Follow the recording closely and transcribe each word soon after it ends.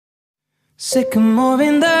Sycamore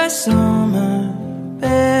in the summer,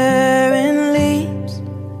 bearing leaves.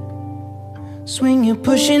 Swing you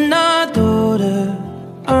pushing our daughter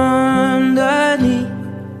underneath.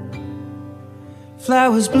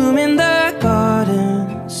 Flowers bloom in the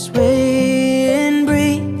garden, swaying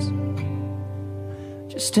breeze.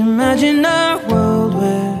 Just imagine a world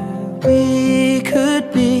where we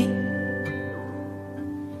could be.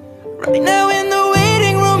 Right now in the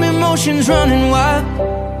waiting room, emotions running wild.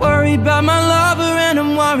 Worried about my lover and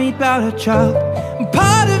I'm worried about a child. And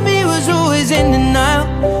part of me was always in denial.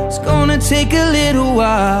 It's gonna take a little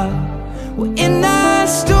while. We're in our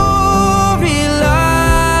story,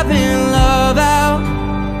 love in, love out.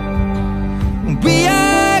 We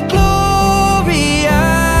are glorious.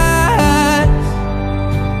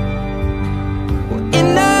 We're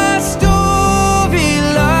in our story,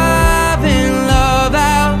 love in, love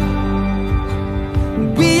out.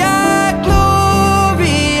 We are glorious.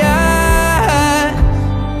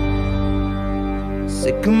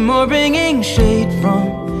 Sycamore bringing shade from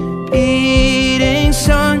beating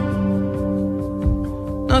sun.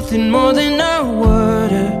 Nothing more than a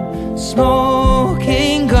word, a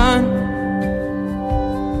smoking gun.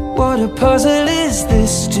 What a puzzle is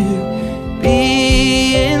this to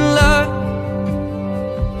be in love,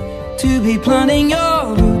 to be planting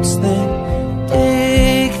your roots then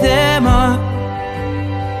dig them up.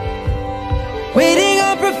 Waiting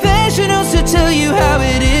on professionals to tell you how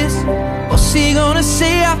it is. What's he gonna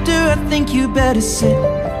say after? I think you better sit.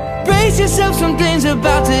 Brace yourself, something's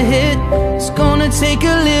about to hit. It's gonna take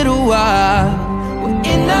a little while. We're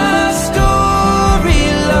in our story,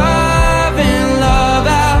 love and love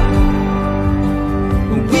out.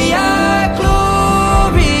 We are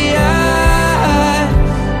glorious.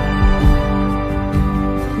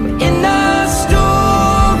 We're in our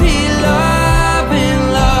story, love and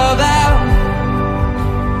love out.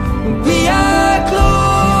 We are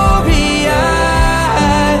glorious.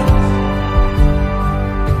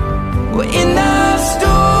 We're in our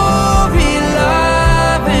story,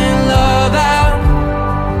 love and love out.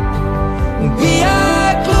 We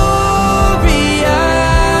are glorious.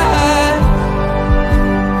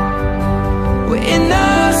 We're in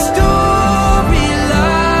our story,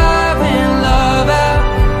 love and love out.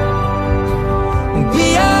 We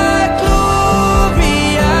are glorious.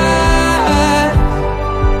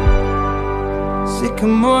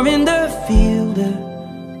 Sycamore in the field, a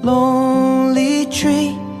lonely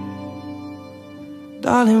tree.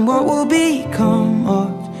 Darling, what will become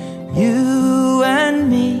of you and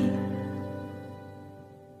me?